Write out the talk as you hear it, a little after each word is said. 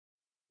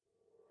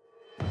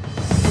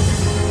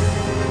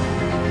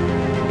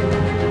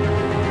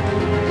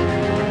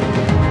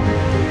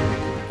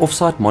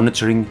Off-site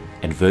monitoring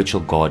and virtual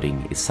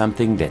guarding is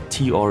something that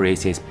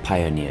TRSS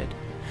pioneered.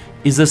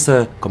 Is this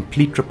a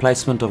complete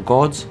replacement of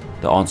guards?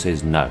 The answer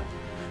is no,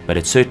 but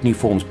it certainly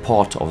forms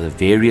part of the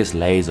various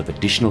layers of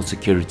additional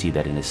security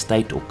that an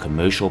estate or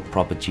commercial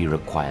property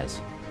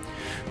requires.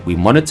 We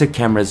monitor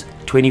cameras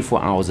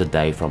 24 hours a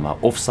day from our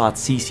off-site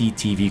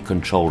CCTV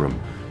control room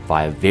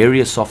via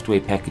various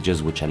software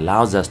packages, which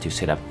allows us to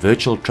set up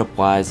virtual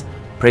tripwires,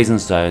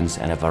 presence zones,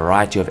 and a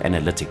variety of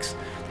analytics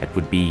that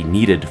would be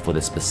needed for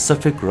the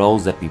specific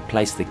roles that we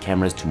place the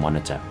cameras to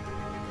monitor.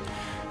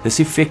 This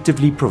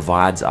effectively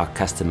provides our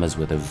customers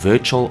with a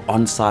virtual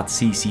on-site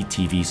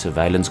CCTV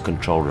surveillance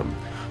control room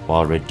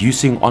while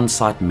reducing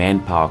on-site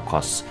manpower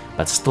costs,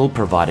 but still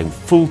providing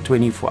full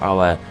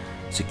 24-hour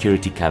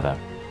security cover.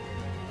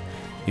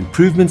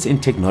 Improvements in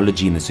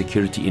technology in the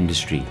security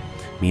industry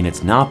mean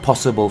it's now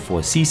possible for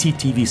a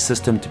CCTV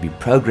system to be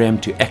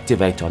programmed to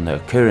activate on the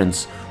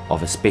occurrence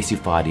of a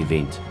specified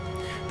event.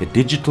 The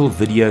digital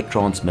video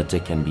transmitter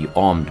can be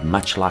armed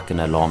much like an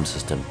alarm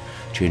system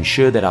to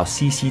ensure that our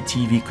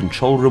CCTV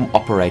control room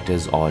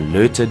operators are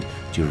alerted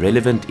to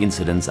relevant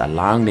incidents,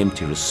 allowing them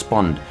to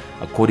respond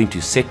according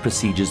to set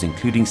procedures,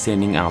 including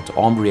sending out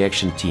armed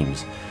reaction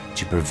teams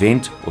to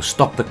prevent or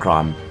stop the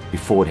crime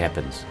before it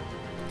happens.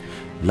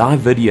 Live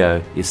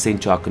video is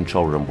sent to our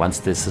control room once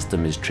the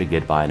system is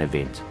triggered by an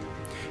event.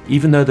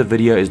 Even though the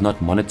video is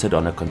not monitored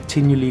on a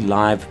continually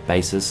live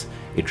basis,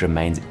 it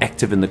remains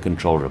active in the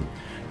control room,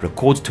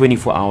 records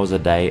 24 hours a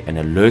day, and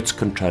alerts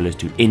controllers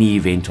to any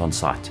event on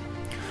site.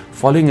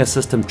 Following a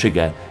system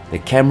trigger, the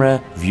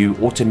camera view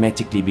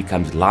automatically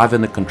becomes live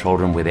in the control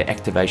room where the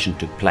activation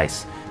took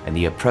place, and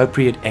the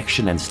appropriate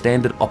action and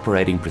standard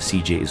operating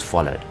procedure is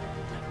followed.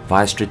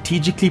 Via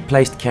strategically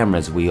placed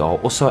cameras, we are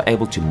also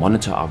able to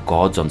monitor our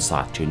guards on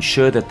site to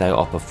ensure that they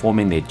are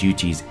performing their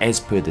duties as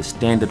per the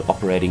standard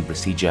operating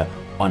procedure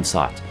on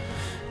site.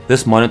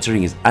 This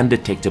monitoring is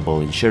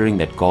undetectable, ensuring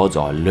that guards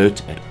are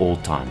alert at all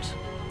times.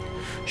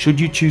 Should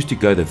you choose to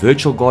go the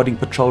virtual guarding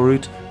patrol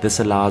route, this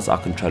allows our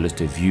controllers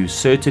to view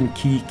certain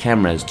key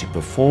cameras to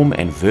perform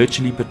and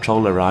virtually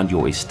patrol around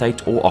your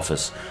estate or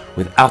office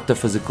without the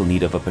physical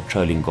need of a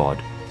patrolling guard.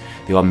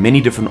 There are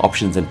many different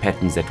options and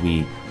patterns that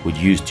we would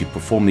use to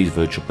perform these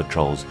virtual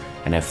patrols,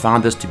 and have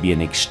found this to be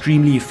an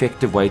extremely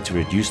effective way to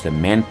reduce the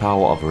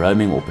manpower of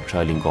roaming or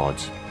patrolling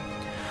guards.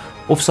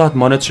 Off-site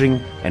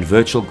monitoring and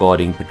virtual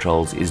guarding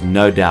patrols is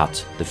no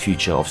doubt the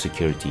future of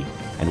security,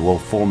 and will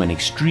form an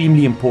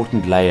extremely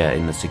important layer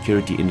in the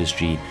security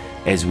industry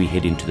as we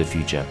head into the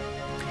future.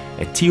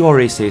 At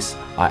TRSS,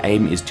 our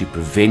aim is to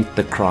prevent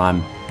the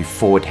crime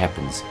before it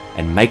happens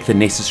and make the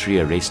necessary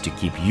arrests to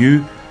keep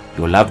you,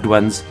 your loved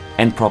ones,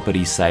 and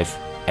property safe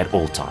at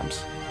all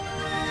times.